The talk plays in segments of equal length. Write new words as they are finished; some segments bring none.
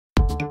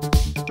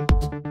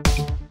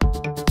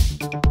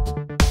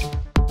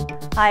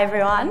Hi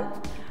everyone,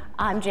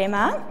 I'm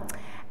Gemma,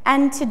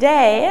 and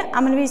today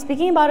I'm going to be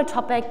speaking about a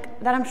topic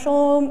that I'm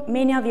sure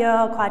many of you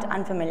are quite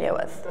unfamiliar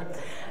with.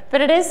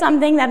 But it is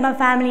something that my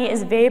family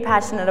is very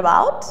passionate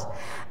about,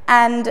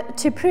 and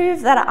to prove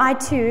that I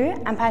too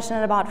am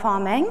passionate about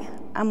farming,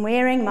 I'm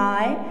wearing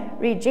my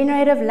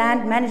Regenerative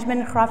Land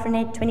Management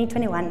Graaff-Reinet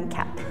 2021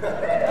 cap.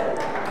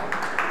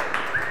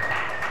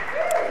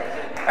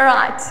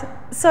 Alright,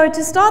 so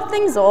to start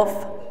things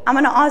off, I'm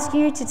going to ask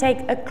you to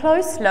take a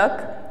close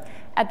look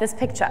at this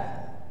picture.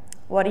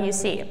 What do you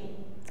see?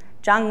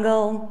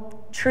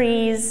 Jungle,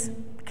 trees,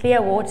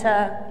 clear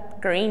water,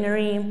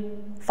 greenery,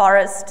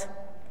 forest.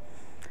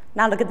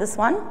 Now look at this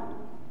one.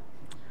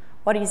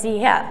 What do you see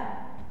here?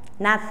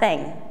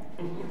 Nothing.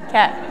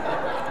 Okay.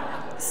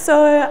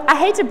 So I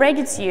hate to break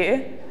it to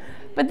you,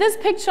 but this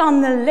picture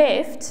on the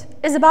left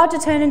is about to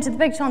turn into the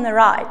picture on the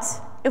right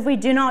if we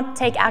do not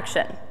take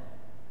action.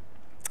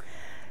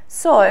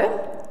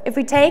 So if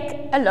we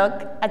take a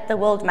look at the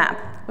world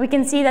map, we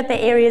can see that the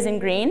areas in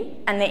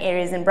green and the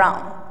areas in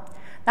brown.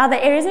 Now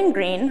the areas in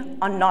green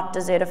are not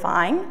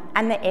desertifying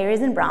and the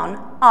areas in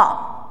brown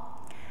are.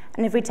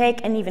 And if we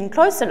take an even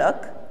closer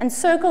look and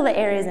circle the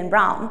areas in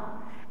brown,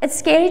 it's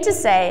scary to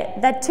say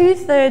that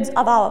 2/3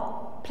 of our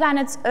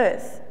planet's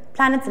Earth,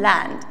 planet's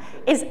land,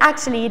 is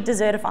actually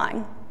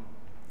desertifying.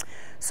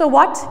 So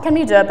what can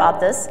we do about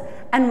this,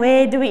 and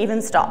where do we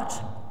even start?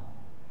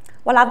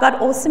 Well, I've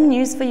got awesome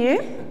news for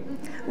you.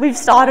 We've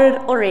started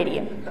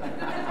already.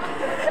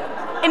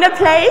 In a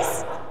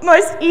place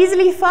most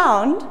easily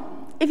found,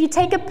 if you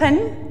take a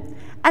pin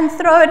and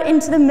throw it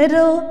into the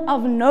middle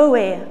of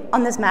nowhere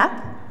on this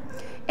map,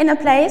 in a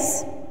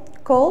place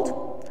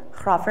called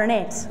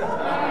Graaff-Reinet.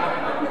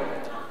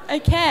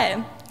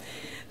 Okay,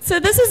 so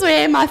this is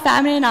where my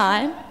family and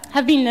I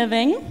have been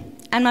living,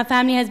 and my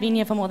family has been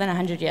here for more than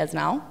 100 years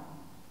now.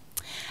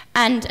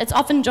 And it's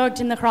often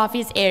joked in the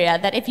Graaffies area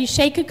that if you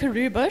shake a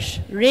karoo bush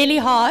really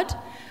hard,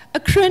 a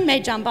kroon may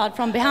jump out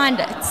from behind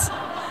it.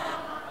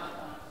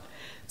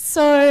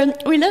 So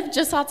we live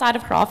just outside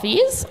of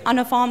Graaffies on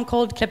a farm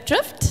called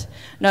Klipdrift.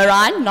 No,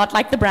 Ryan, not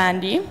like the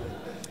brandy.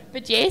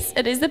 But yes,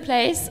 it is the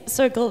place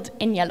circled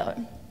in yellow.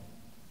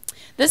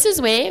 This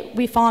is where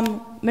we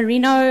farm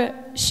merino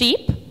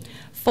sheep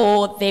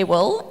for their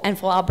wool and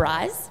for our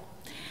braais.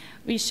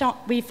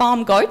 We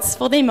farm goats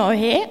for their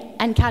mohair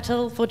and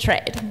cattle for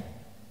trade.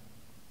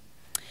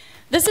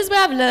 This is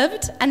where I've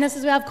lived, and this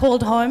is where I've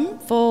called home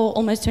for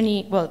almost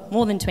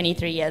more than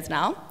 23 years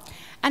now.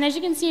 And as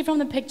you can see from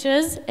the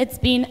pictures, it's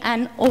been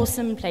an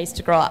awesome place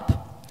to grow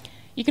up.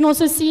 You can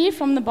also see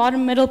from the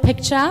bottom middle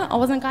picture, I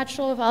wasn't quite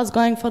sure if I was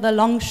going for the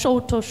long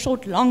short or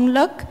short long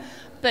look,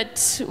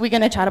 but we're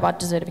going to chat about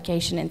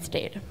desertification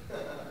instead.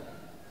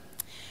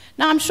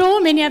 Now I'm sure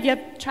many of you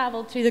have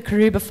traveled through the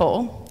Karoo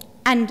before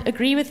and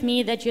agree with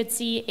me that you'd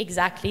see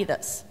exactly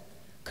this.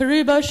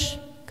 Karoo bush,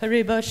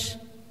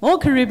 more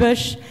karoo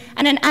bush,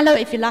 and an aloe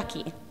if you're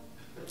lucky.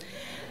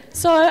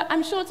 So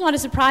I'm sure it's not a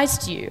surprise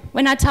to you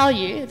when I tell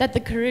you that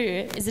the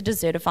Karoo is a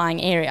desertifying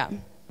area.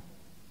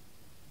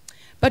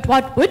 But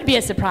what would be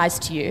a surprise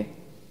to you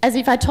is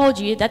if I told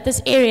you that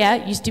this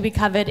area used to be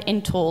covered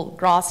in tall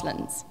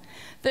grasslands.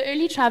 The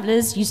early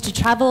travelers used to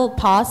travel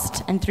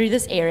past and through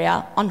this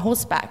area on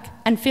horseback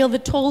and feel the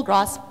tall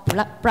grass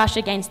brush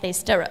against their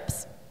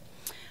stirrups.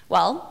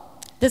 Well,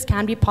 this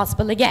can be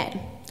possible again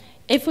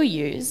if we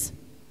use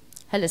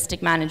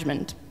holistic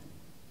management.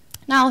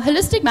 Now,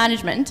 holistic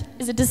management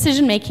is a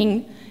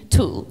decision-making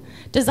tool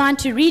designed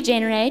to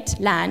regenerate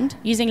land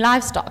using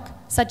livestock,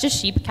 such as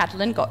sheep,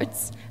 cattle, and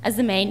goats, as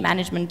the main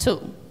management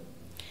tool.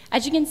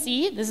 As you can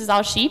see, this is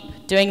our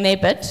sheep doing their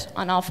bit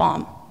on our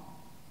farm.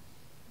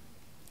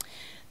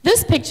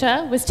 This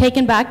picture was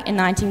taken back in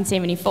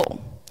 1974.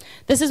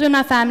 This is when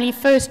my family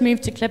first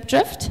moved to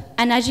Klipdrift,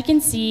 and as you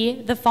can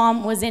see, the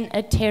farm was in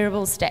a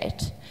terrible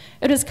state.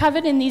 It was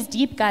covered in these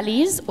deep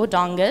gullies or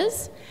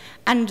dongas,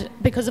 and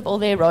because of all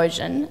the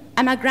erosion,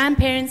 and my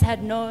grandparents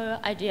had no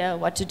idea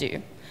what to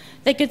do.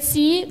 They could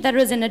see that it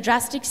was in a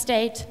drastic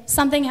state,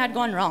 something had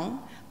gone wrong,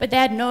 but they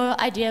had no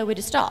idea where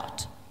to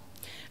start.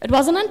 It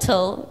wasn't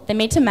until they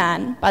met a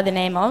man by the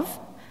name of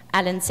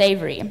Alan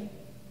Savory.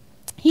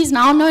 He's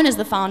now known as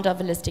the founder of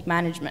holistic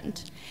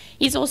management.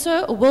 He's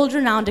also a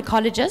world-renowned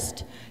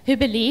ecologist who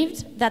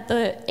believed that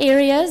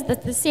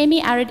the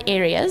semi-arid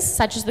areas,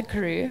 such as the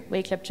Karoo,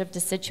 where Klipdrift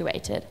is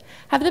situated,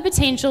 have the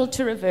potential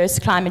to reverse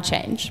climate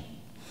change.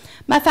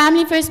 My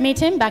family first met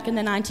him back in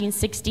the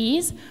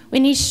 1960s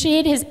when he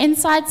shared his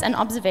insights and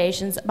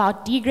observations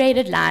about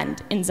degraded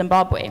land in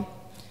Zimbabwe.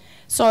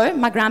 So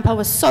my grandpa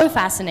was so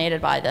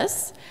fascinated by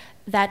this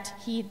that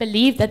he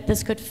believed that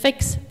this could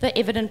fix the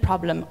evident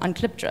problem on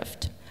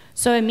Klipdrift.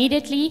 So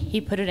immediately he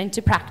put it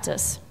into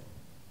practice.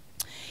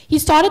 He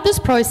started this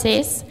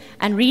process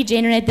and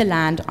regenerated the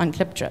land on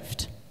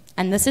Klipdrift.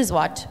 And this is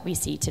what we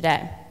see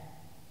today.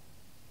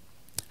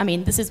 I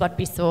mean, this is what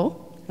we saw.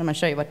 I'm going to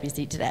show you what we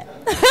see today.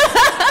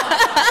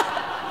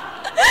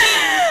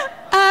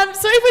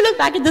 So if we look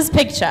back at this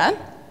picture,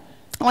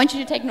 I want you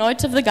to take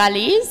note of the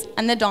gullies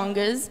and the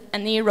dongas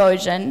and the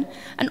erosion,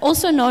 and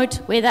also note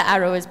where the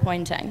arrow is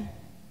pointing.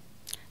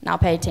 Now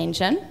pay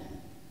attention.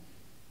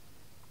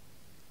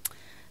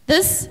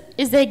 This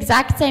is the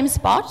exact same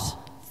spot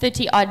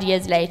 30 odd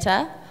years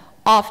later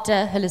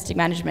after holistic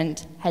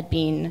management had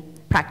been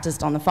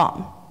practiced on the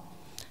farm.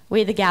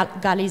 Where the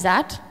gully's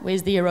at,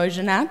 where's the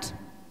erosion at?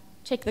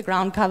 Check the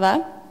ground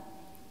cover.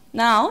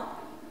 Now,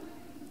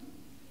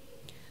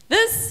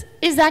 this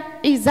is that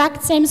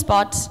exact same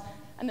spot,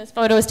 and this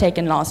photo was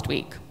taken last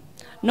week.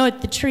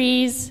 Note the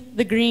trees,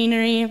 the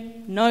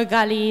greenery, no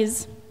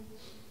gullies.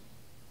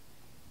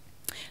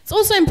 It's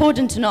also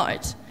important to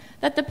note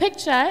that the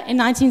picture in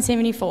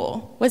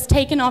 1974 was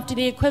taken after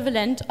the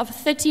equivalent of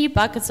 30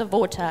 buckets of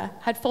water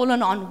had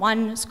fallen on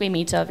 1 square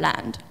meter of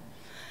land.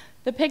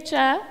 The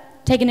picture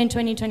taken in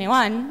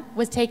 2021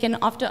 was taken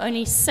after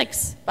only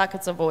 6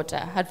 buckets of water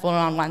had fallen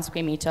on 1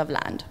 square meter of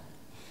land.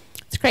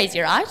 It's crazy,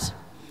 right?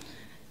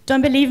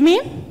 Don't believe me?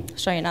 I'll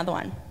show you another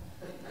one.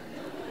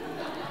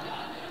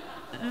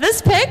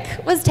 This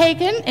pic was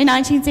taken in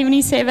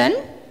 1977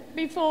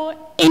 before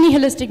any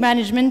holistic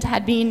management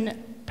had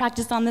been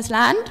practiced on this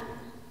land.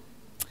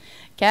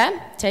 Okay,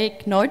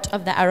 take note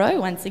of the arrow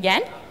once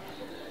again.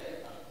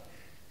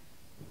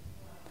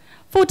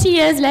 40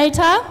 years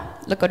later,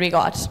 look what we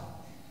got.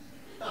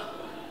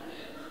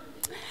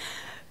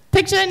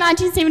 Picture in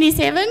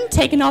 1977,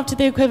 taken after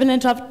the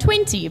equivalent of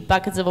 20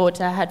 buckets of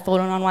water had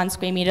fallen on 1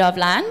 square meter of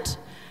land.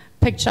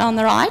 Picture on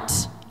the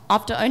right,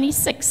 after only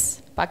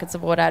 6 buckets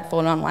of water had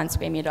fallen on 1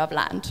 square meter of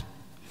land.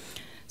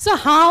 So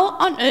how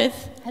on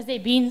earth has there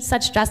been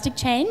such drastic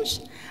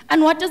change?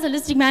 And what does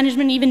holistic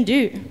management even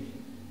do?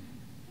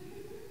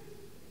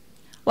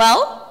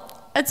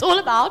 Well, it's all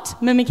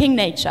about mimicking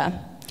nature.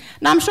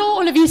 Now, I'm sure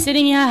all of you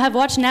sitting here have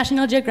watched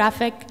National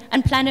Geographic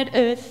and Planet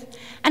Earth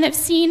and have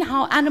seen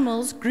how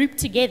animals group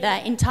together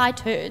in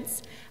tight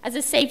herds as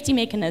a safety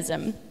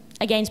mechanism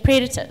against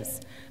predators,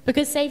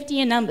 because safety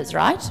in numbers,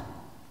 right?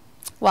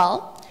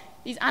 Well,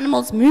 these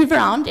animals move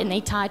around in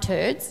their tight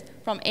herds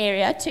from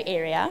area to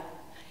area,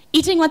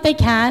 eating what they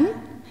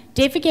can,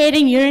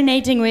 defecating,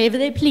 urinating wherever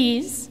they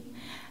please,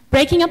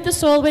 breaking up the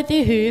soil with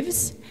their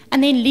hooves,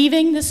 and then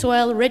leaving the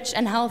soil rich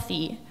and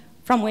healthy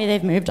from where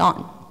they've moved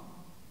on.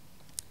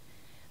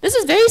 This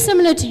is very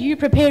similar to you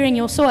preparing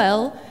your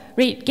soil,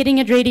 getting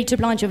it ready to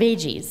plant your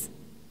veggies.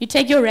 You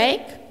take your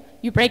rake,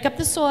 you break up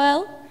the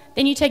soil,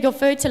 then you take your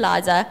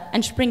fertilizer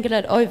and sprinkle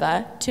it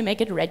over to make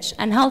it rich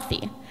and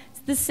healthy.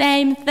 It's the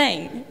same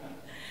thing.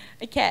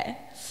 Okay.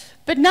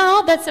 But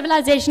now that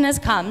civilization has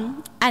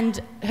come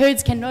and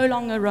herds can no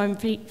longer roam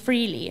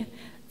freely,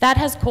 that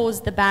has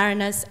caused the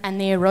barrenness and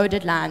the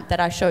eroded land that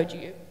I showed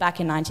you back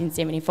in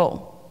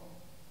 1974.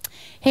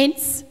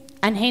 Hence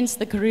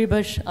the karoo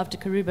bush after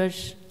karoo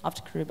bush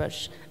after karoo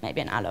bush,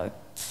 maybe an aloe.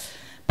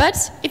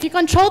 But if you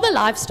control the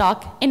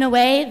livestock in a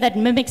way that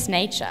mimics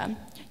nature,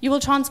 you will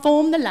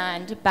transform the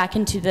land back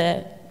into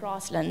the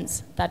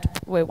grasslands that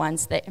were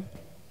once there.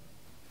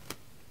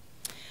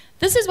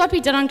 This is what we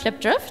did on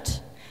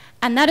Klipdrift,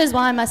 and that is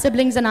why my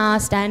siblings and I are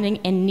standing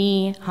in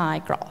knee-high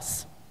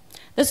grass.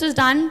 This was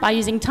done by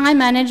using time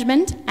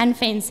management and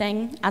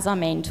fencing as our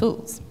main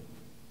tools.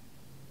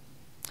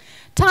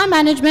 Time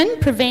management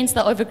prevents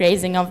the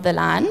overgrazing of the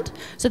land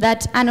so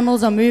that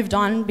animals are moved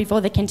on before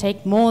they can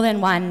take more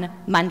than one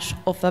munch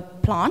off a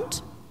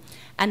plant.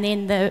 And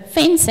then the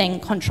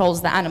fencing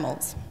controls the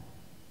animals.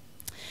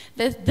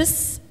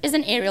 This is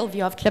an aerial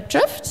view of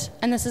Klipdrift,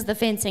 and this is the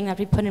fencing that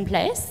we put in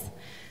place.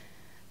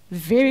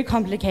 Very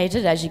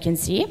complicated, as you can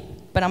see,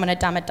 but I'm going to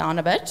dumb it down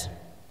a bit.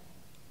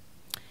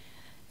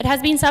 It has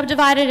been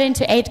subdivided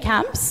into 8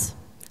 camps.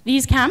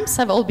 These camps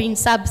have all been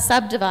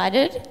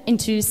subdivided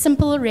into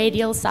simple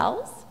radial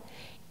cells,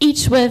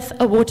 each with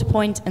a water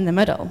point in the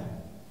middle.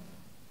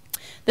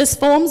 This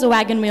forms a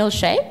wagon wheel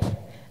shape,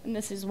 and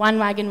this is one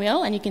wagon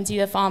wheel, and you can see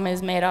the farm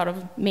is made out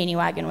of many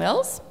wagon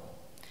wheels.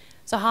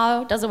 So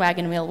how does a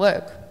wagon wheel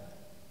work?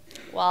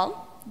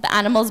 Well, the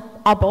animals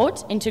are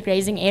brought into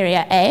grazing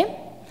area A,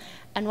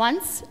 and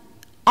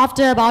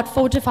after about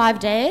 4 to 5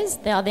 days,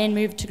 they are then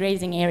moved to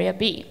grazing area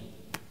B.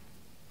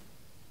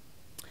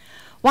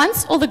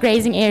 Once all the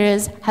grazing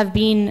areas have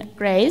been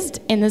grazed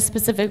in this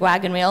specific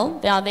wagon wheel,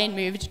 they are then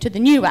moved to the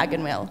new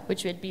wagon wheel,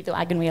 which would be the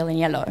wagon wheel in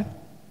yellow,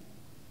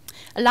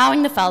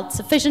 allowing the veld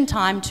sufficient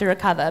time to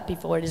recover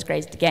before it is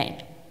grazed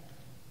again.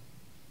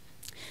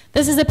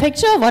 This is a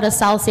picture of what a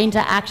cell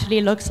center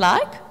actually looks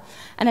like,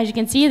 and as you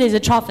can see, there's a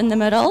trough in the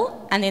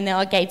middle, and then there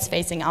are gates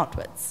facing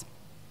outwards.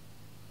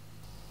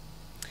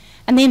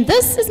 And then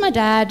this is my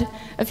dad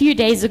a few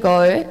days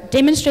ago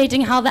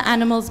demonstrating how the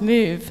animals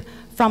move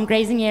from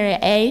grazing area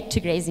A to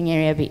grazing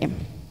area B.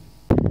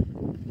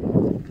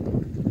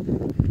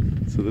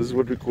 So this is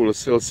what we call a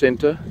cell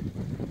center.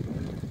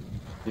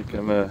 Here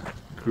come a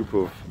group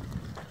of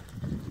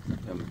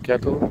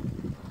cattle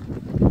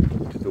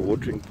to the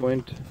watering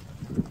point,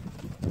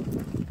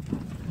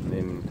 and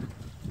then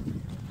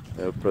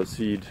they'll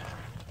proceed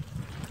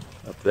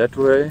up that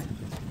way.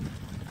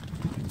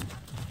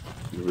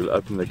 We will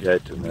open the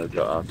gate and they'll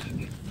go out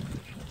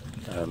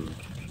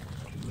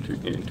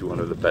into one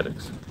of the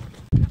paddocks.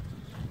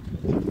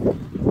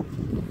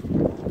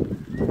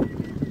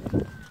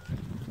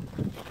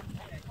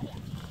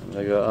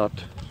 they go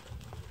out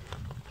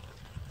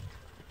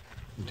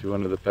into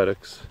one of the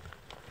paddocks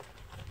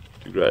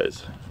to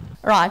graze.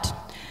 Right.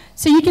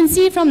 So you can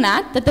see from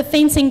that the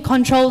fencing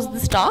controls the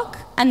stock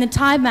and the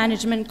time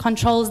management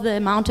controls the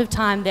amount of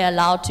time they're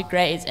allowed to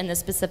graze in the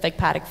specific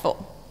paddock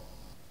for.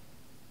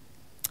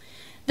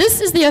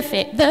 This is the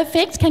effect. The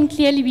effect can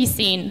clearly be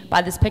seen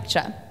by this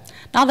picture.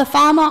 Now the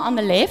farmer on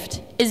the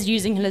left is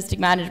using holistic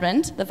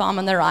management, the farmer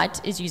on the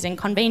right is using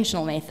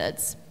conventional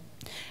methods.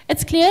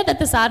 It's clear that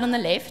the side on the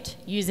left,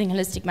 using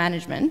holistic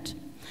management,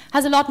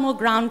 has a lot more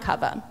ground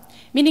cover,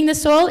 meaning the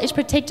soil is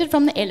protected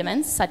from the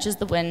elements such as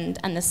the wind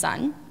and the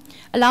sun,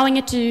 allowing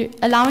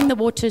the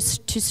water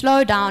to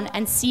slow down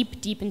and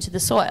seep deep into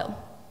the soil.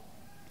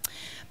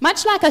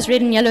 Much like us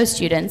red and yellow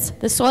students,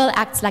 the soil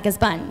acts like a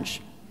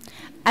sponge,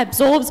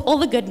 absorbs all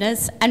the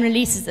goodness and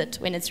releases it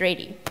when it's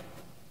ready.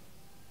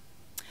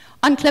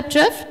 On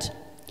Klipdrift,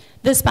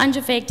 the sponge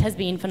effect has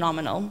been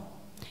phenomenal.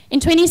 In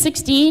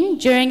 2016,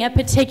 during a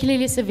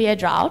particularly severe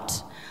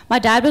drought, my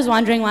dad was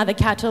wondering why the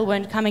cattle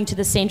weren't coming to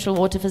the central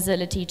water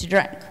facility to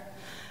drink.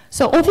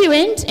 So off he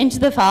went into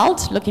the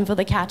veld looking for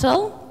the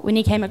cattle when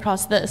he came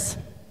across this.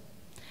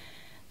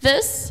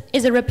 This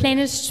is a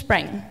replenished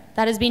spring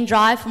that has been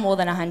dry for more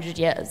than 100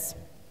 years.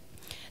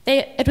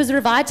 It was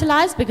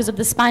revitalized because of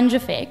the sponge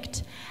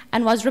effect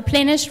and was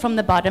replenished from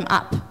the bottom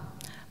up,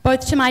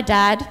 both to my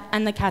dad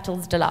and the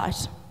cattle's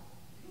delight.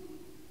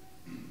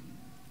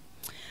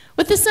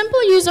 With the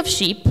simple use of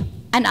sheep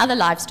and other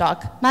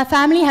livestock, my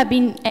family have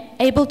been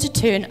able to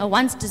turn a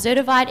once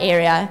desertified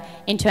area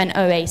into an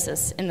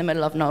oasis in the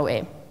middle of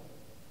nowhere.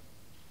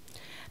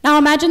 Now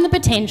imagine the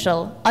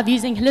potential of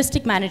using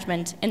holistic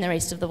management in the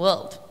rest of the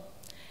world.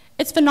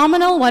 It's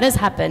phenomenal what has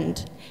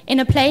happened in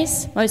a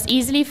place most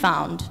easily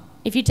found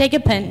if you take a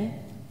pin,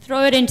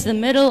 throw it into the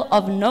middle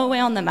of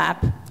nowhere on the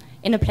map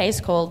in a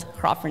place called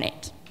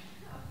Graaff-Reinet.